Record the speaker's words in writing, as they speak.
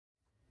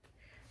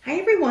Hi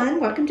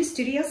everyone, welcome to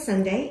Studio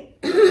Sunday.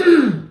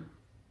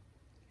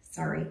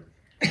 Sorry.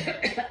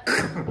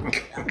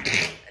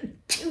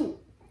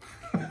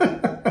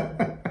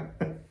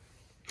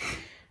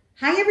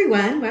 Hi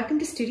everyone, welcome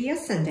to Studio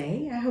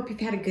Sunday. I hope you've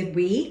had a good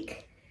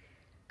week.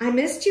 I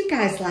missed you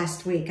guys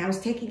last week. I was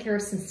taking care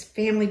of some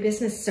family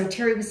business, so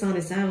Terry was on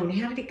his own.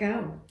 How did it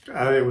go?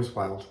 It was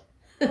wild.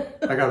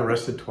 I got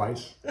arrested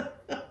twice.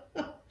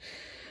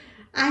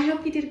 I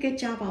hope you did a good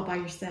job all by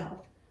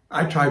yourself.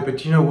 I tried,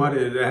 but you know what?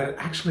 It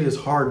actually is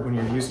hard when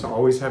you're used to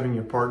always having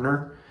your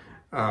partner.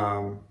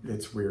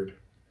 It's weird.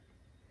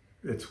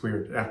 It's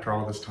weird after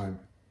all this time.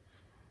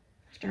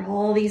 After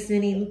all these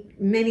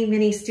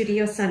many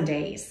Studio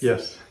Sundays.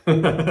 Yes.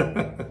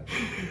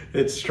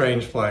 It's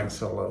strange flying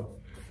solo.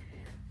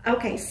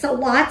 Okay, so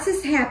lots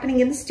is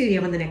happening in the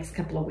studio in the next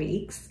couple of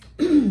weeks.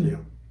 Yeah.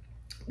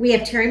 We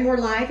have Terry Moore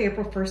Live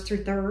April 1st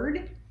through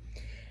 3rd.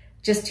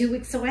 Just 2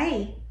 weeks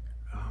away.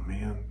 Oh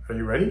man, are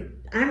you ready?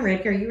 I'm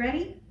ready. Are you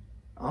ready?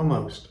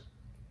 Almost.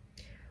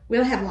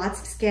 We'll have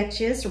lots of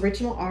sketches,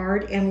 original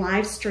art, and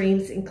live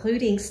streams,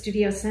 including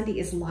Studio Sunday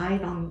is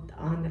live on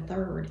the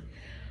 3rd.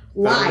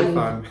 Live.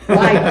 Fun.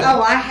 Live.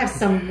 Oh, I have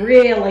some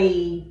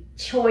really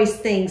choice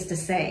things to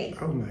say.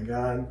 Oh my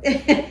God.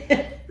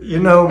 You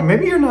know,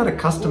 maybe you're not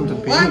accustomed to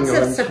being Lots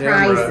on of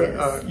surprises.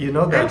 camera. You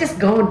know that I'm just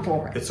going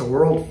for it. it's a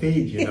world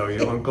feed, you know,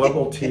 you're on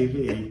global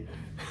TV.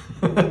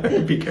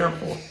 Be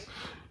careful.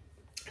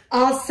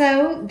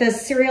 Also, the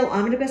Serial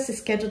Omnibus is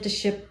scheduled to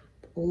ship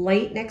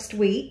late next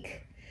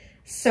week.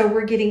 So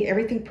we're getting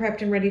everything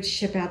prepped and ready to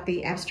ship out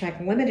the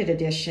Abstract Limited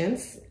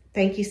editions.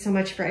 Thank you so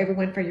much for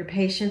everyone for your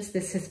patience.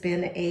 This has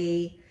been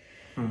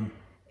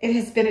it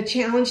has been a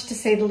challenge to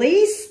say the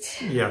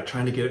least. Yeah,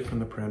 trying to get it from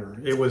the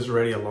printer. It was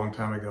ready a long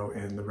time ago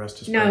and the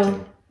rest is printing.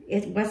 No,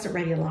 it wasn't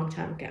ready a long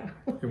time ago.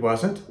 It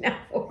wasn't? No.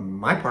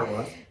 My part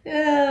was.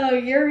 Oh,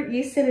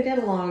 you sent it in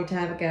a long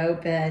time ago,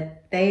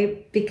 but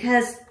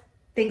because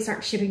things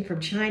aren't shipping from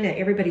China,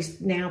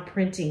 everybody's now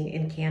printing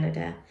in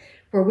Canada,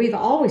 where we've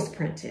always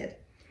printed.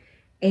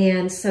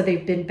 And so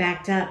they've been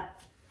backed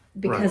up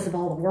because of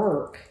all the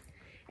work.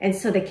 And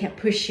so they kept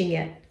pushing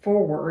it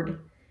forward.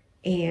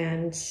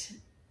 And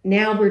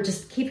now we're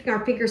just keeping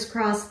our fingers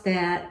crossed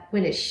that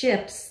when it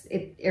ships,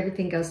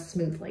 everything goes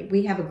smoothly.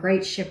 We have a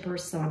great shipper,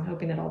 so I'm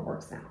hoping it all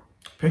works out.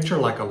 Picture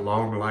like a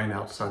long line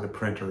outside the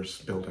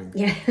printer's building.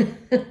 Yeah.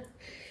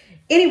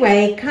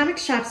 Anyway, comic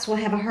shops will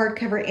have a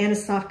hardcover and a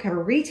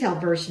softcover retail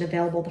version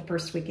available the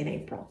first week in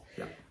April.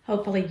 Yeah.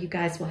 Hopefully you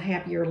guys will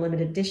have your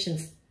limited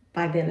editions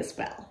by then as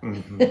well.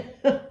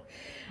 Mm-hmm.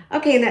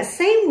 Okay, and that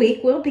same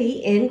week we'll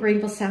be in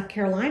Greenville, South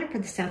Carolina for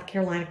the South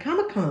Carolina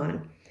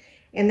Comic-Con.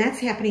 And that's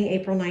happening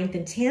April 9th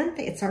and 10th.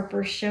 It's our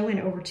first show in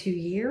over 2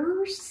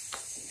 years.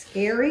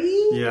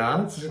 Scary.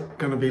 Yeah, it's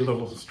going to be a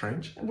little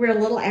strange. We're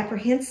a little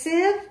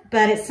apprehensive,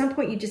 but at some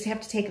point you just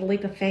have to take a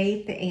leap of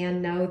faith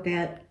and know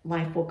that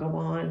life will go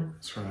on.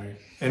 That's right.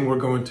 And we're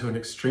going to an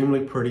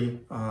extremely pretty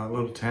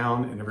little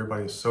town, and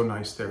everybody is so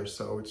nice there,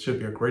 so it should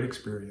be a great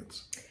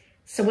experience.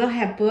 So we'll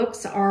have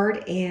books,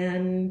 art,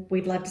 and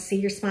we'd love to see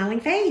your smiling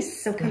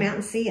face. So come out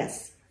and see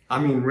us. I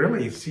mean,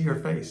 really, see your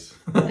face.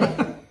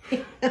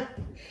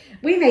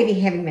 We may be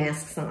having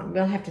masks on.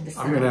 We'll have to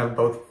decide. I'm going to have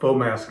both full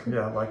masks,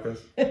 yeah, like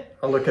this.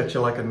 I'll look at you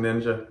like a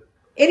ninja.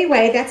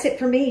 Anyway, that's it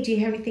for me. Do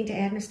you have anything to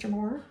add, Mr.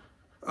 Moore?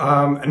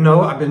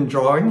 No, I've been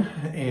drawing,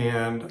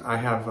 and I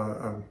have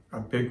a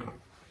big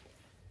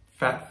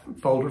fat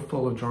folder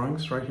full of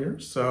drawings right here.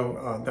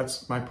 So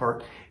that's my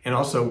part. And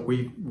also,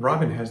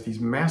 Robyn has these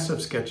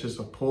massive sketches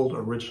of pulled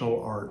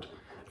original art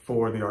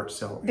for the art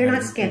sale. They're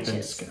not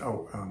sketches.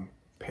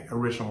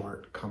 Original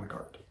art, comic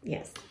art.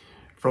 Yes.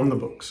 From the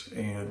books.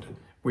 And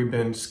we've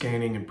been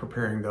scanning and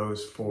preparing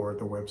those for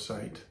the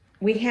website.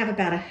 We have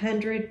about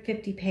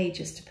 150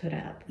 pages to put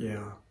up.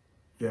 Yeah,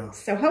 yeah.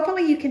 So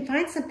hopefully you can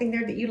find something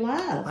there that you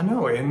love. I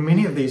know, and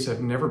many of these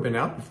have never been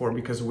out before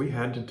because we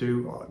had to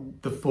do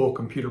the full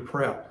computer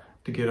prep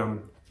to get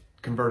them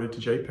converted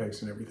to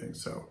JPEGs and everything.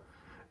 So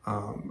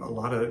a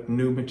lot of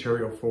new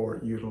material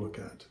for you to look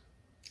at.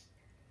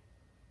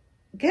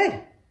 Good.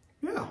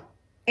 Yeah.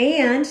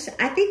 And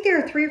I think there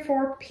are 3 or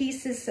 4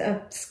 pieces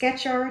of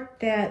sketch art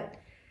that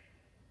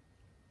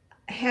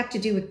have to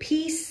do with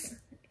peace,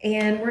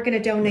 and we're going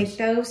to donate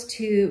those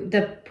to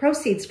the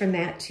proceeds from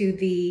that to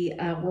the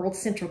World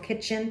Central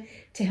Kitchen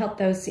to help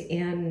those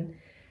in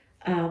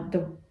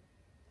the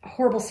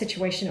horrible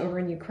situation over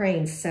in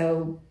Ukraine.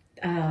 So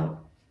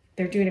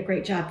they're doing a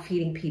great job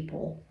feeding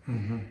people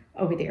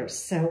over there.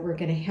 So we're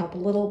going to help a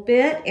little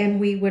bit, and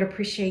we would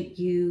appreciate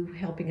you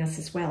helping us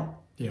as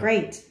well. Yeah.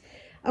 Great.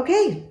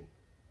 Okay.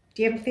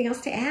 Do you have anything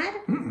else to add?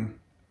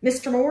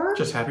 Mr. Moore?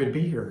 Just happy to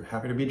be here.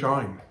 Happy to be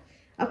drawing.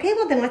 Okay,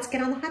 well then let's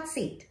get on the hot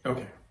seat.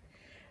 Okay.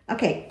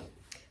 Okay.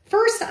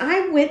 First,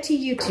 I went to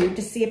YouTube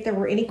to see if there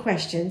were any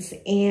questions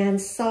and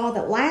saw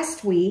that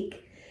last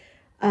week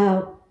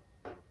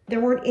there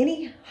weren't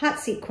any hot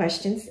seat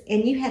questions,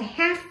 and you had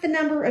half the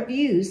number of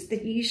views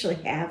that you usually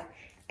have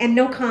and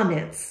no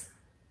comments.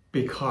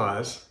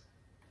 Because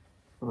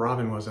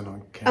Robin wasn't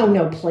on camera. Oh,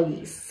 no,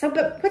 please. So,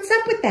 but what's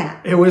up with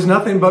that? It was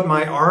nothing but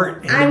my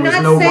art, and I'm there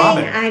was not no saying,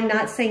 Robin. I'm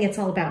not saying it's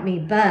all about me,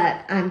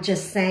 but I'm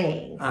just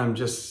saying. I'm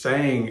just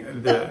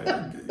saying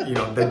that, you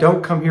know, they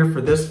don't come here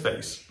for this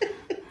face.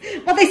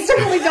 Well, they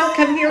certainly don't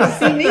come here to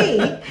see me.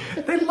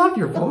 They love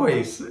your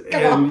voice,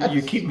 and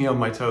you keep me on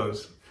my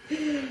toes.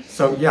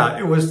 So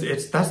yeah,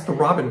 that's the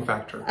Robin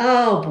factor.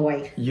 Oh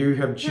boy. You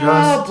have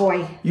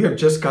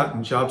just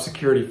gotten job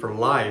security for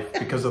life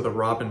because of the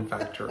Robin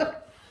factor.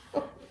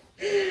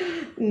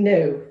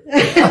 No.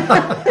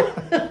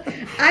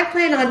 I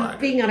plan on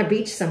being on a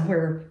beach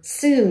somewhere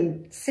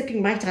soon,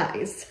 sipping Mai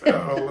Tais.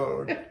 Oh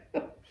Lord.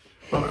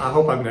 Well, I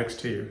hope I'm next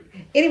to you.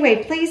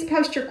 Anyway, please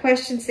post your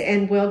questions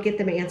and we'll get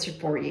them answered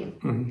for you.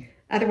 Mm-hmm.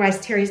 Otherwise,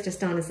 Terry's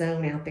just on his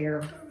own out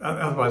there.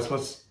 Otherwise,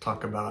 let's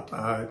talk about,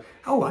 I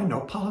know,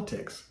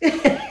 politics.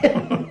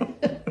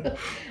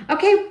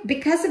 Okay,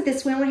 because of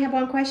this, we only have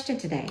one question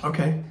today.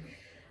 Okay.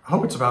 I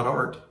hope it's about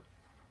art.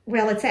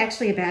 Well, it's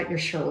actually about your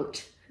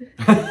shirt.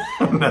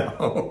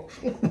 No.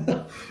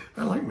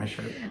 I like my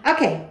shirt.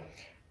 Okay.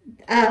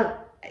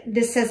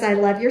 This says, I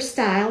love your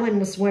style and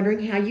was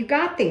wondering how you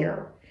got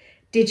there.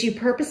 Did you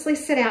purposely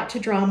set out to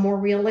draw more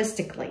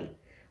realistically?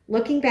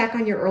 Looking back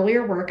on your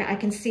earlier work, I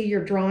can see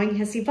your drawing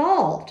has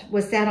evolved.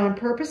 Was that on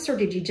purpose, or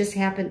did it just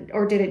happen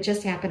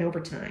over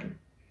time?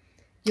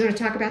 You want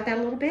to talk about that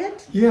a little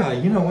bit? Yeah,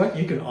 you know what?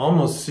 You can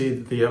almost see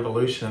the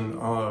evolution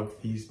of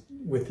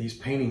with these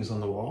paintings on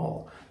the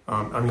wall.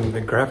 I mean,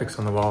 the graphics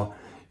on the wall.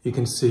 You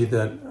can see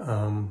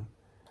that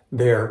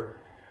there.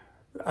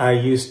 I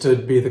used to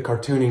be the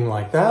cartooning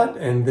like that,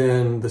 and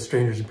then the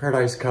Strangers in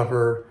Paradise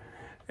cover,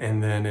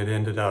 and then it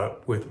ended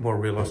up with more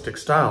realistic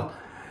style.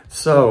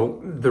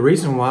 So the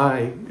reason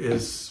why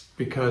is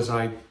because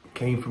I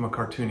came from a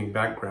cartooning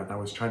background. I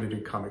was trying to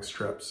do comic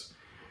strips.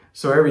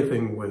 So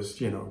everything was,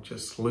 you know,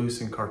 just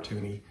loose and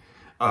cartoony.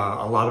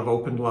 A lot of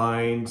open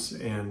lines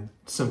and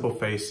simple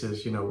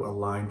faces, you know, a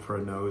line for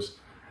a nose,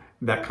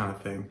 that kind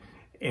of thing.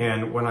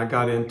 And when I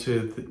got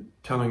into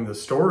telling the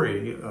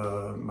story,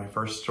 my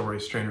first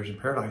story, Strangers in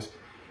Paradise,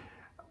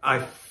 I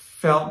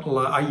felt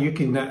like you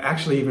can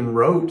actually even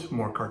wrote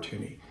more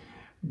cartoony.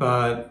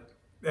 But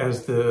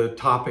as the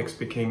topics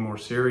became more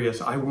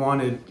serious, I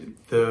wanted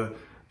the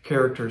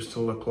characters to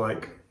look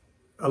like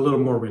a little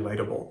more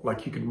relatable.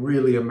 Like you could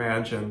really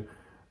imagine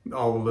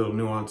all the little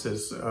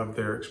nuances of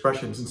their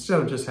expressions instead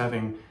of just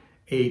having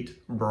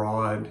 8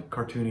 broad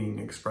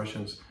cartooning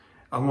expressions.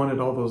 I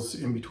wanted all those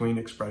in-between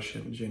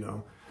expressions, you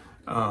know.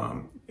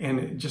 And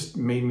it just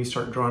made me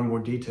start drawing more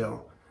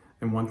detail.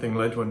 And one thing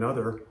led to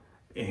another.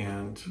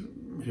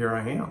 And here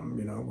I am,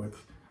 you know,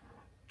 with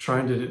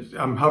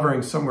I'm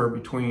hovering somewhere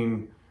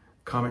between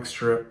comic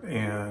strip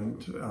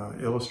and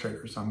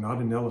illustrators. I'm not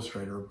an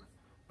illustrator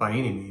by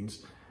any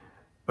means,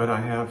 but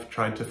I have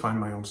tried to find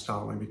my own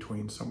style in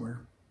between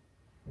somewhere.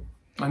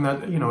 And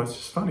that, you know, it's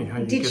just funny how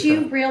you get that. Did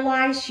you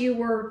realize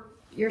your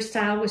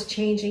style was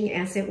changing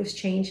as it was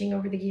changing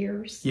over the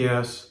years?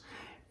 Yes.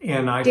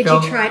 And Did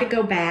you try to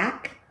go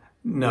back?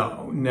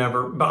 No,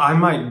 never. But I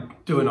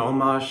might do an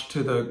homage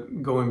to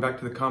going back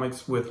to the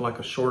comics with like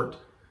a short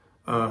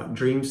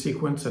dream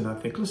sequence, and I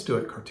think let's do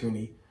it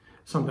cartoony,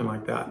 something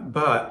like that.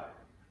 But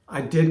I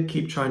did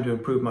keep trying to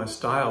improve my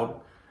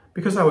style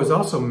because I was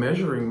also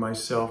measuring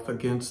myself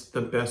against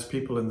the best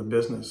people in the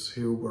business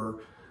who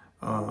were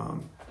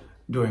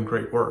doing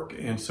great work.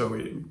 And so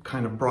it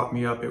kind of brought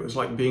me up. It was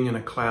like being in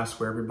a class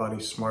where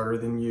everybody's smarter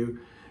than you.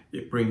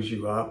 It brings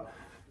you up.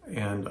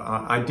 And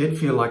I did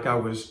feel like I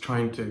was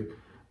trying to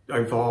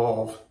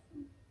evolve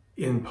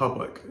in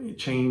public,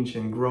 change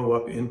and grow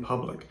up in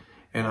public.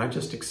 And I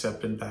just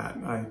accepted that.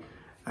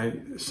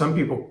 Some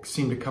people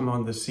seem to come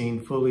on the scene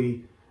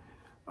fully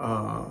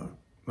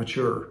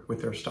mature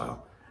with their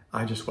style.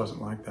 I just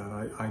wasn't like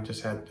that. I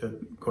just had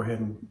to go ahead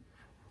and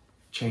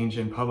change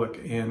in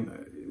public.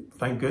 And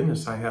thank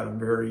goodness I had a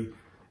very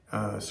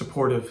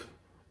supportive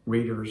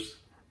readers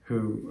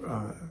who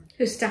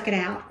stuck it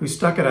out. Who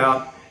stuck it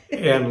out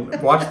and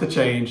watched the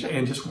change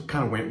and just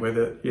kind of went with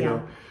it, you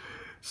know.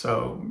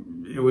 So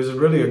it was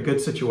really a good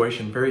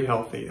situation, very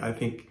healthy. I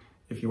think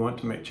if you want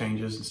to make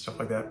changes and stuff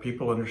like that,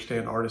 people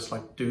understand artists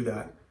like to do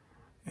that.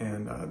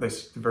 And they're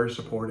very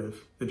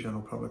supportive, the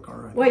general public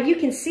are. Well, you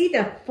can see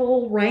the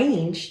full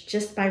range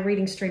just by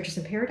reading Strangers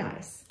in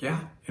Paradise. Yeah,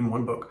 in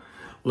one book.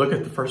 Look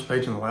at the first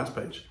page and the last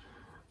page.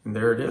 And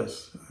there it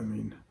is. I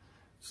mean,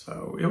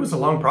 so it was a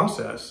long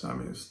process. I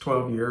mean, it's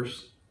 12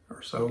 years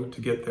or so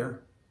to get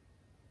there.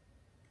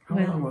 How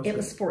long was it? It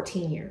was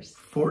 14 years.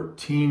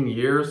 14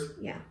 years?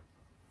 Yeah.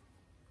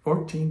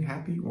 14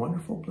 happy,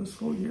 wonderful,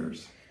 blissful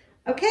years.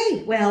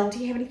 Okay, well, do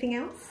you have anything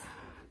else?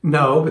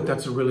 No, but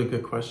that's a really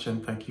good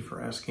question. Thank you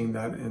for asking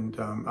that. And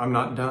I'm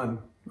not done.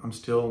 I'm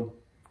still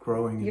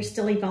growing. You're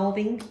still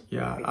evolving?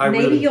 Yeah.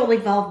 Maybe you'll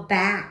evolve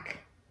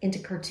back into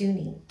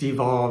cartooning.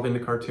 Devolve into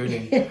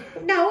cartooning.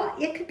 No,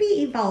 it could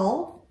be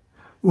evolve.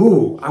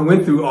 Ooh, I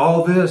went through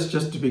all this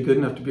just to be good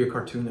enough to be a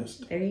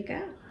cartoonist. There you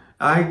go.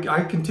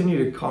 I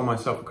continue to call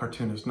myself a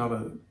cartoonist, not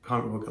a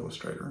comic book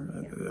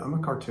illustrator. Yeah. I'm a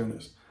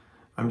cartoonist.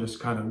 I'm just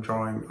kind of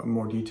drawing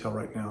more detail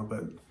right now,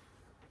 but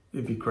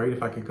it'd be great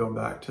if I could go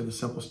back to the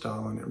simple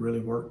style, and it really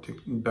worked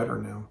better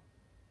now.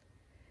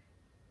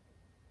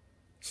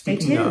 Stay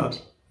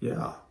tuned.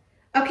 Yeah.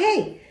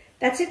 Okay,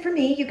 that's it for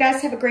me. You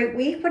guys have a great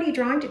week. What are you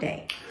drawing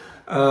today?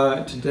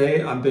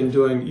 Today I've been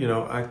doing,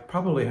 I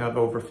probably have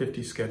over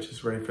 50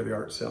 sketches ready for the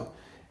art sale.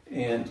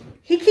 And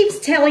he keeps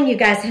telling you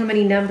guys how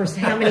many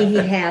he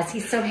has.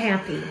 He's so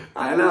happy.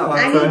 I know.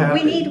 I'm so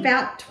happy. We need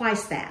about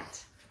twice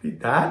that.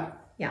 That?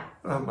 Yeah.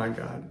 Oh my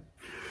God.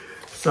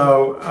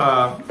 So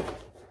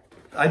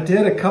I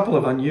did a couple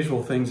of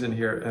unusual things in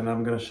here, and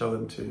I'm going to show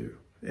them to you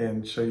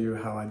and show you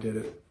how I did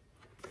it.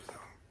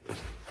 So,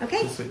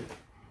 okay. Let's see.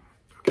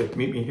 Okay,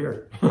 meet me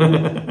here.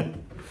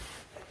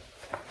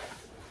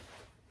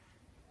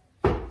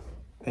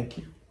 Thank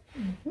you.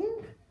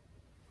 Mm-hmm.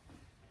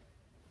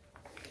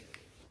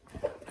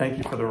 Thank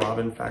you for the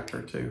Robin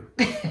factor too.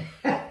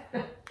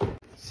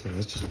 So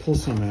let's just pull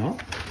some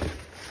out.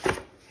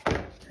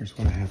 Here's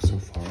what I have so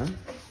far.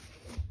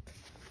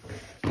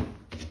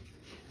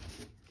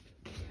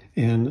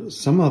 And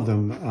some of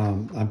them,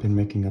 I've been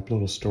making up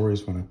little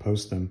stories when I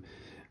post them.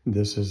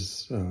 This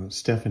is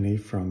Stephanie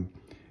from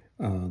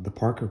the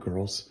Parker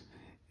Girls.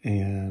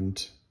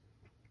 And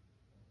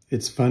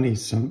it's funny,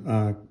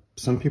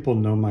 some people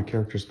know my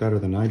characters better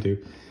than I do.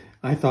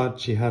 I thought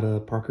she had a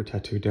Parker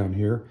tattoo down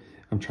here.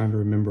 I'm trying to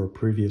remember a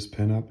previous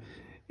pinup,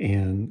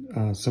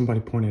 and somebody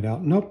pointed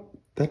out, nope,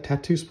 that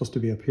tattoo's supposed to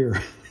be up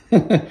here.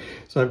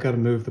 So I've got to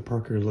move the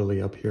Parker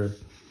Lily up here.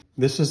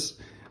 This is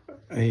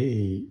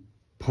a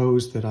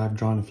pose that I've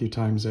drawn a few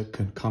times at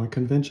comic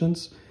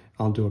conventions.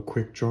 I'll do a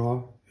quick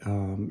draw,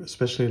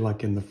 especially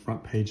like in the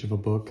front page of a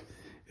book.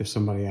 If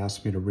somebody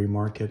asks me to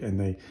remark it and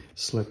they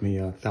slip me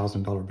a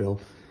 $1,000 bill,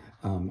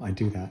 I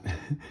do that.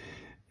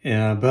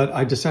 But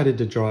I decided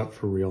to draw it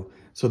for real.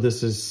 So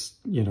this is,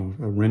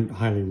 a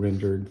highly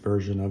rendered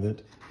version of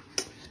it.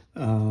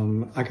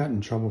 I got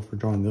in trouble for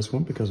drawing this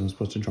one because I'm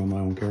supposed to draw my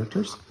own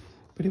characters,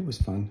 but it was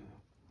fun.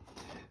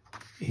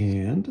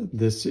 And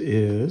this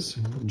is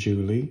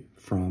Julie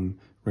from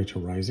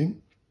Rachel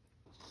Rising.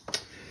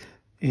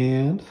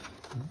 And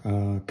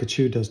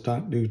Kachu does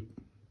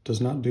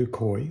not do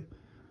koi,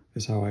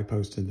 is how I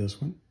posted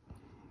this one.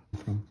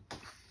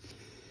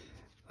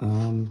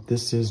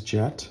 This is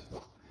Jet.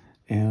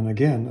 And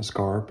again, a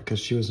scar because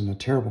she was in a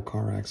terrible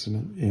car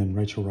accident in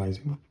Rachel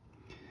Rising.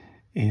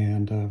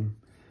 And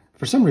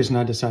for some reason,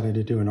 I decided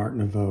to do an Art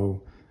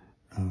Nouveau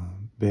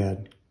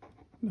bed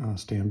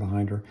stand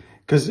behind her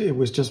because it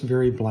was just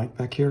very blank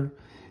back here.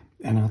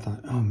 And I thought,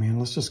 oh man,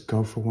 let's just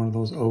go for one of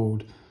those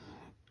old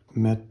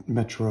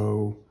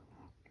Metro,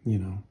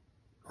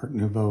 Art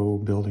Nouveau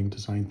building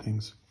design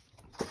things.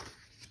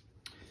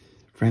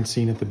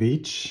 Francine at the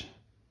beach.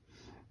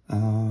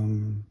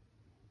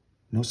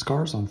 No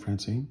scars on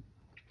Francine.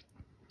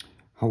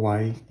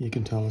 Hawaii, you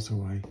can tell it's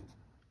Hawaii.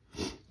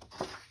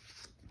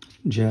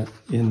 Jet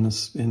in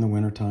the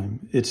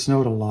wintertime. It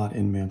snowed a lot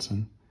in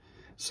Manson,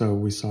 so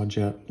we saw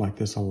Jet like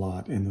this a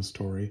lot in the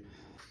story.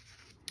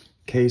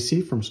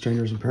 Casey from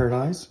Strangers in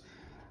Paradise,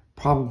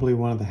 probably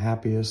one of the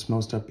happiest,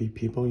 most upbeat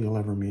people you'll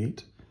ever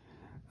meet.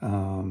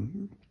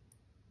 And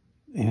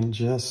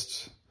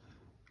just,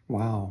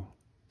 wow.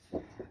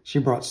 She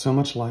brought so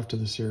much life to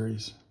the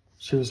series.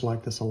 She was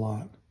like this a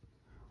lot.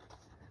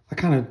 I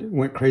kind of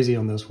went crazy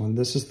on this one.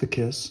 This is the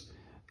kiss,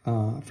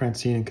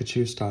 Francine and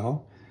Kachu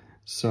style.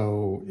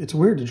 So it's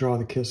weird to draw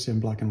the kiss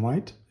in black and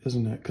white,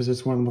 isn't it? Because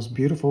it's one of the most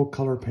beautiful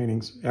color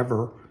paintings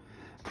ever.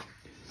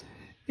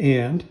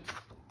 And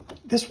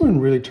this one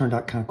really turned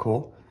out kind of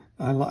cool.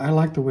 I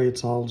like the way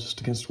it's all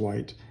just against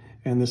white.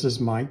 And this is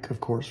Mike,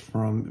 of course,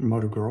 from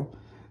Motor Girl,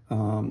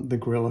 the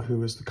gorilla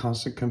who is the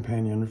constant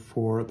companion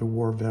for the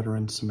war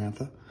veteran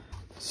Samantha.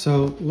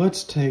 So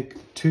let's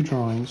take two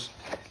drawings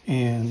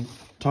and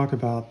talk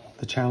about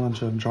the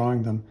challenge of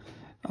drawing them.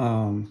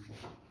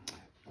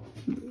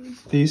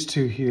 These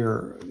two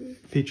here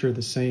feature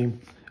the same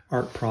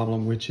art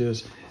problem, which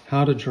is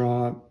how to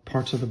draw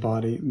parts of the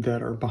body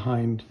that are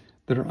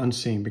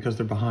unseen because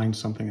they're behind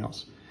something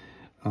else.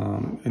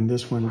 In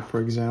this one,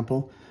 for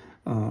example,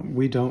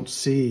 we don't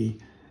see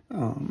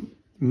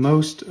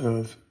most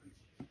of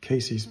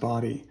Casey's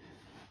body.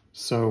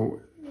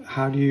 So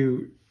how do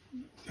you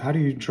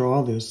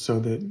draw this so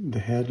that the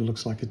head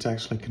looks like it's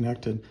actually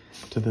connected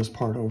to this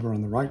part over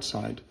on the right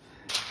side?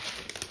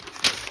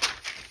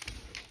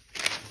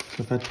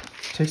 So if I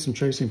take some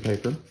tracing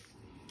paper,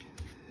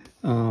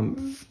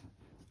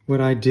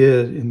 what I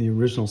did in the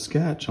original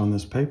sketch on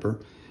this paper,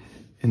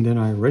 and then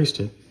I erased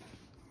it,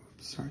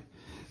 sorry,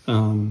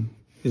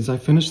 is I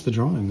finished the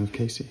drawing of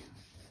Casey.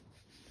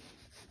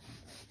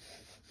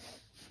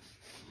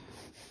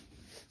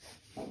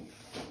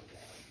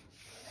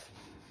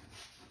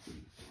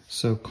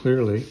 So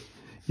clearly,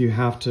 you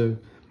have to,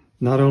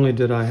 not only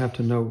did I have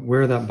to know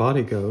where that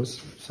body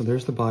goes, so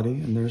there's the body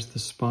and there's the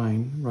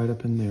spine right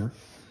up in there.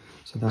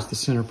 So that's the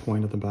center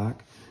point of the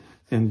back.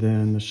 And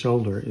then the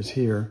shoulder is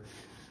here.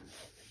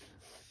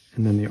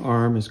 And then the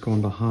arm is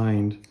going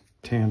behind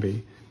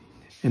Tambi.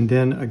 And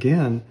then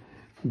again,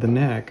 the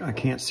neck, I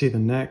can't see the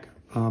neck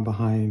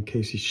behind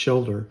Casey's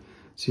shoulder.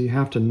 So you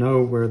have to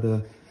know where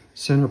the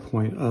center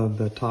point of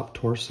the top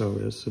torso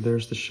is. So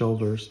there's the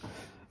shoulders.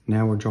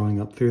 Now we're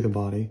drawing up through the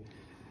body.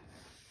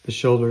 The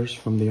shoulders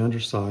from the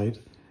underside,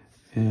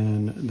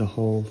 and the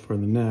hole for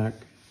the neck,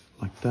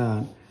 like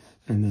that.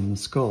 And then the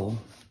skull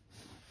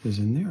is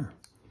in there.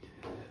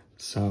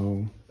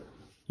 So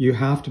you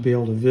have to be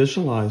able to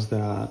visualize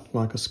that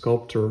like a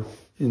sculptor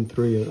in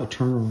 3, a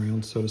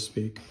turnaround, so to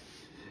speak.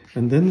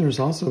 And then there's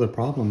also the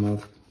problem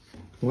of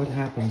what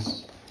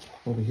happens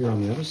over here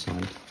on the other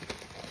side.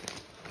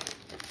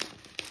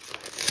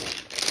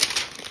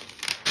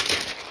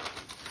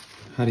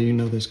 How do you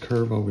know this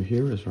curve over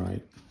here is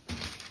right?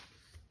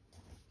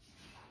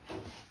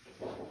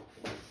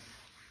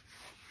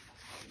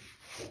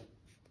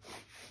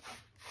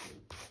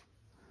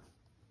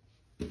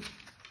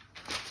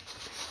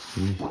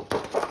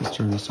 Let's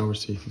turn this over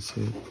so you can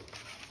see it.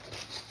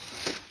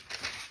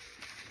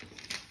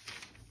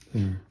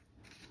 There.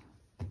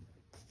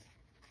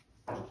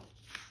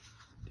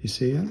 Do you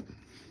see it?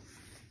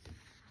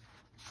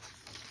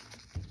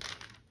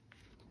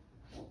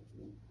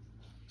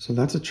 So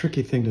that's a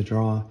tricky thing to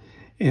draw.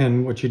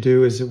 And what you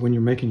do is that when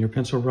you're making your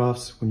pencil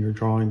roughs, when you're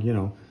drawing, you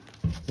know,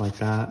 like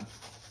that,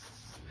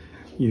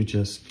 you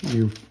just,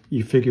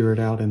 you figure it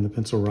out in the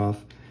pencil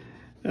rough,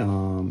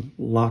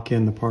 lock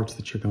in the parts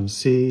that you're going to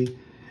see,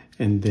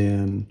 and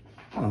then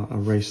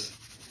erase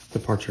the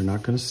parts you're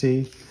not going to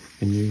see.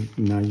 And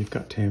now you've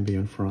got Tambi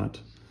in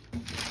front.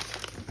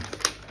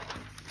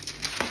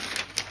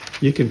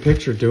 You can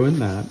picture doing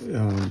that.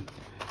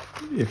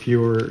 If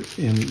you were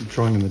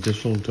drawing in the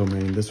digital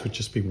domain, this would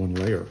just be one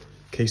layer.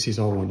 Casey's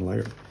all one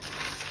layer.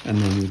 And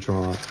then you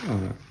draw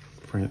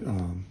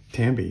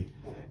Tambi,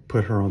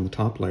 put her on the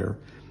top layer,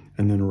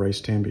 and then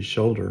erase Tambi's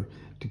shoulder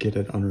to get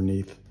it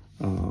underneath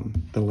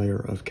the layer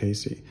of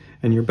Casey.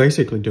 And you're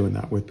basically doing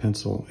that with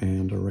pencil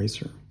and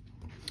eraser.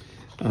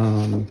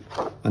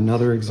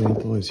 Another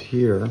example is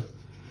here.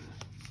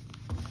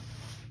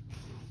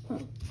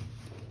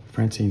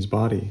 Francine's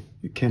body.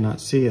 You cannot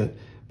see it,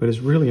 but it's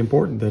really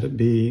important that it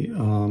be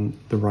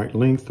the right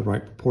length, the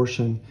right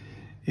proportion,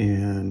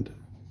 and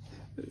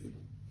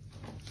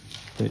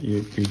that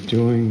you be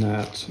doing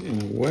that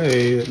in a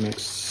way that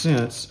makes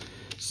sense.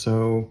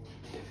 So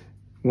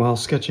while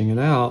sketching it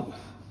out,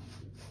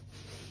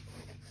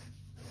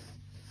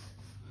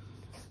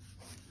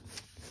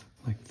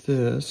 like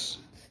this,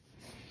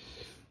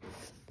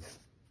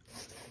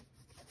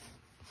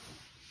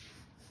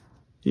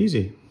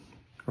 easy,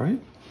 right?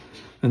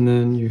 And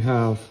then you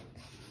have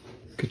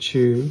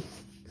Kachu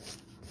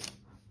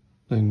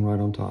laying right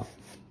on top.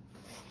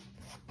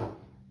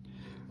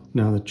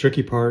 Now the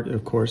tricky part,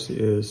 of course,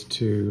 is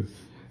to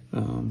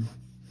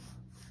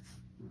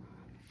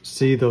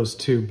see those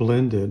two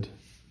blended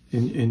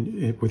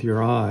with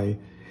your eye,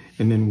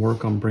 and then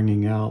work on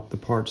bringing out the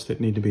parts that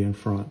need to be in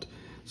front.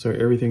 So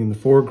everything in the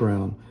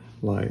foreground,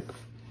 like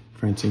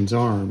Francine's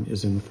arm,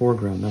 is in the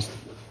foreground.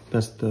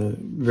 That's the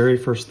very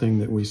first thing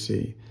that we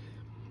see.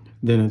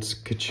 Then it's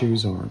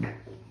Kachu's arm,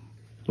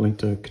 linked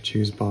to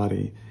Kachu's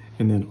body.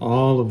 And then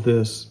all of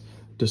this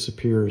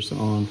disappears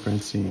on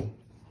Francine.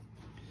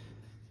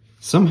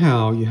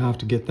 Somehow you have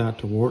to get that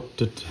to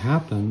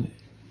happen,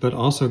 but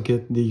also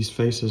get these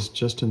faces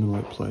just in the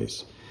right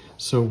place.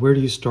 So where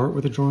do you start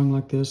with a drawing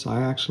like this?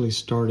 I actually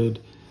started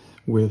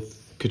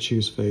with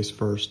Kachu's face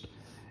first,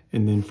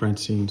 and then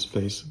Francine's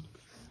face.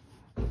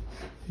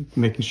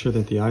 Making sure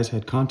that the eyes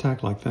had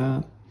contact like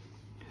that.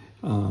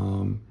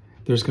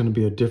 There's going to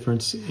be a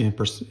difference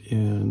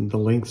in the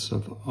lengths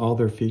of all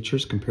their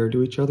features compared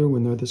to each other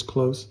when they're this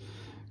close.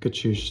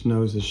 Kachu's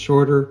nose is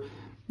shorter.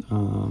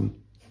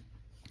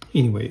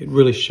 Anyway, it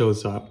really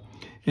shows up.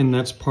 And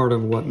that's part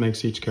of what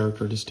makes each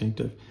character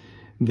distinctive.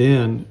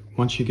 Then,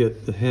 once you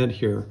get the head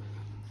here,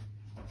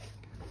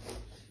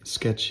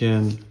 sketch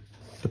in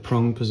the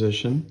prone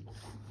position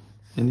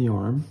and the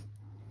arm.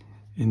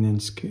 And then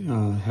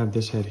have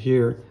this head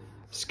here,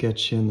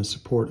 sketch in the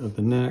support of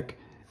the neck,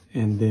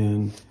 and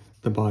then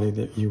the body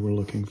that you were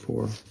looking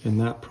for in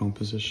that prone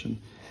position.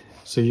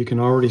 So you can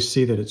already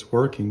see that it's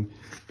working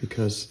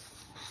because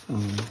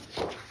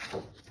if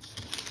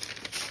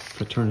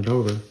I turn it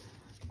over,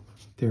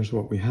 there's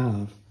what we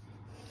have.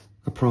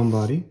 A prone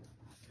body,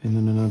 and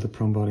then another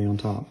prone body on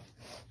top.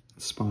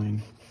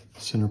 Spine,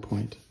 center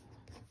point.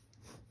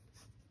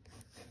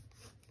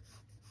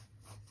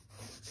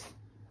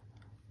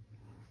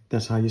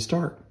 That's how you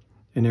start,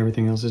 and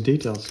everything else is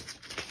details.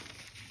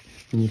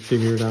 And you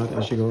figure it out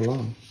as you go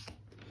along.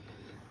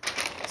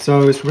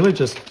 So it's really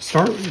just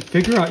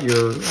figure out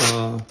your,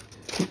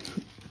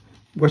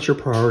 what your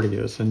priority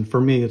is. And for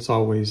me, it's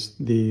always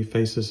the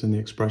faces and the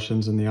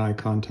expressions and the eye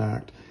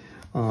contact.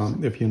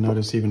 If you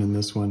notice, even in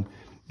this one,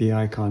 the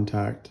eye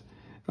contact,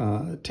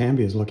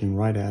 Tambi is looking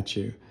right at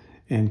you,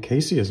 and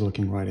Casey is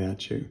looking right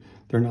at you.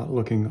 They're not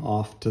looking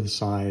off to the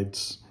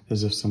sides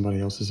as if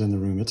somebody else is in the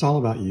room. It's all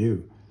about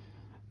you.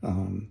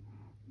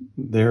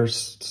 They're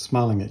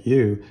smiling at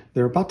you.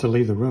 They're about to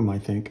leave the room, I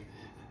think,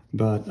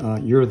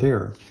 but you're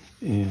there,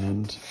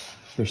 and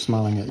they're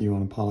smiling at you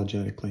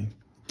unapologetically.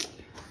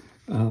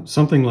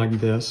 Something like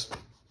this,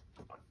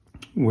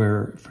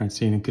 where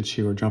Francine and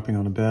Kachi are jumping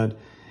on a bed,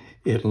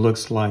 it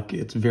looks like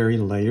it's very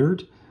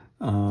layered.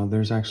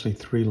 There's actually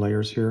 3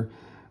 layers here.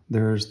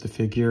 There's the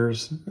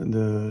figures,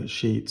 the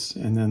sheets,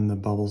 and then the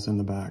bubbles in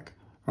the back,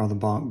 or the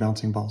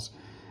bouncing balls.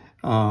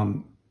 I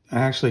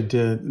actually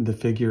did the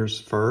figures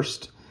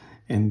first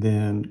and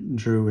then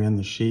drew in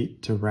the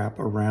sheet to wrap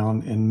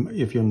around. And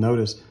if you'll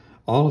notice,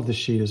 all of the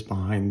sheet is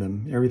behind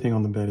them. Everything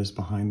on the bed is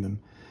behind them.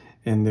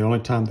 And the only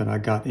time that I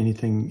got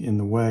anything in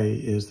the way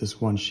is this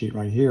one sheet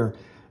right here,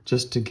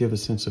 just to give a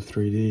sense of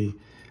 3D.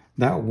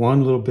 That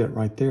one little bit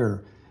right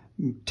there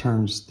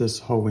turns this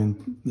whole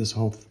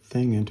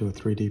thing into a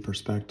 3D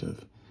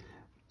perspective.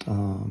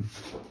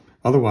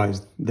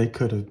 Otherwise, they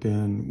could have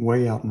been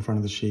way out in front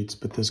of the sheets,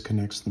 but this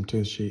connects them to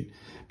the sheet.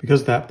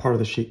 Because that part of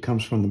the sheet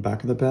comes from the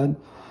back of the bed,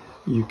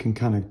 you can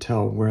kind of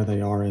tell where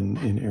they are in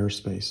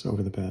airspace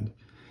over the bed.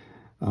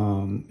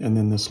 And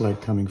then this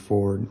leg coming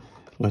forward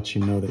lets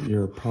you know that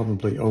you're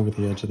probably over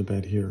the edge of the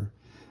bed here.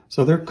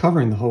 So they're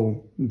covering the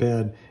whole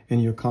bed,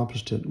 and you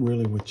accomplished it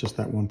really with just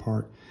that one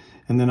part.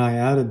 And then I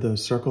added the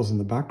circles in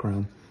the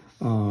background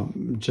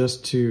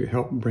just to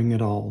help bring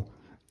it all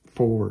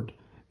forward.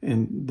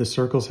 And the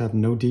circles have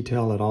no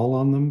detail at all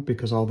on them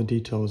because all the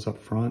detail is up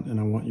front, and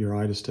I want your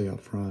eye to stay up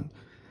front.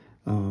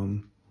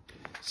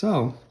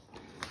 So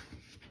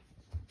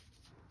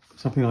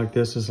something like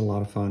this is a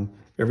lot of fun.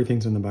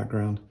 Everything's in the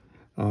background,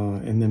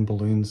 and then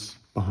balloons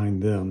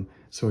behind them.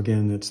 So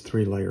again, it's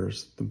 3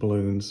 layers: the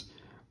balloons,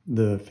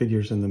 the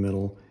figures in the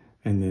middle,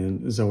 and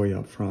then Zoe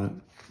up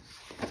front.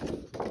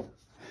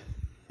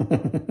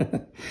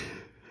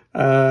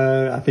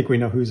 I think we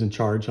know who's in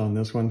charge on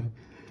this one.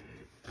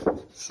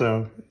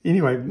 So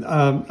anyway,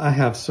 I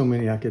have so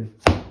many I could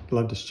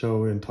love to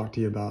show and talk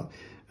to you about.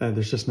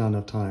 There's just not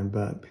enough time,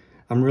 but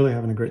I'm really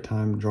having a great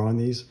time drawing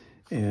these,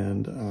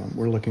 and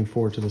we're looking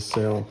forward to the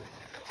sale.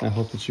 I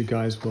hope that you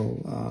guys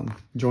will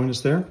join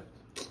us there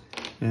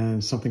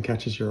and something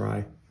catches your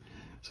eye.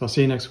 So I'll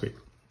see you next week.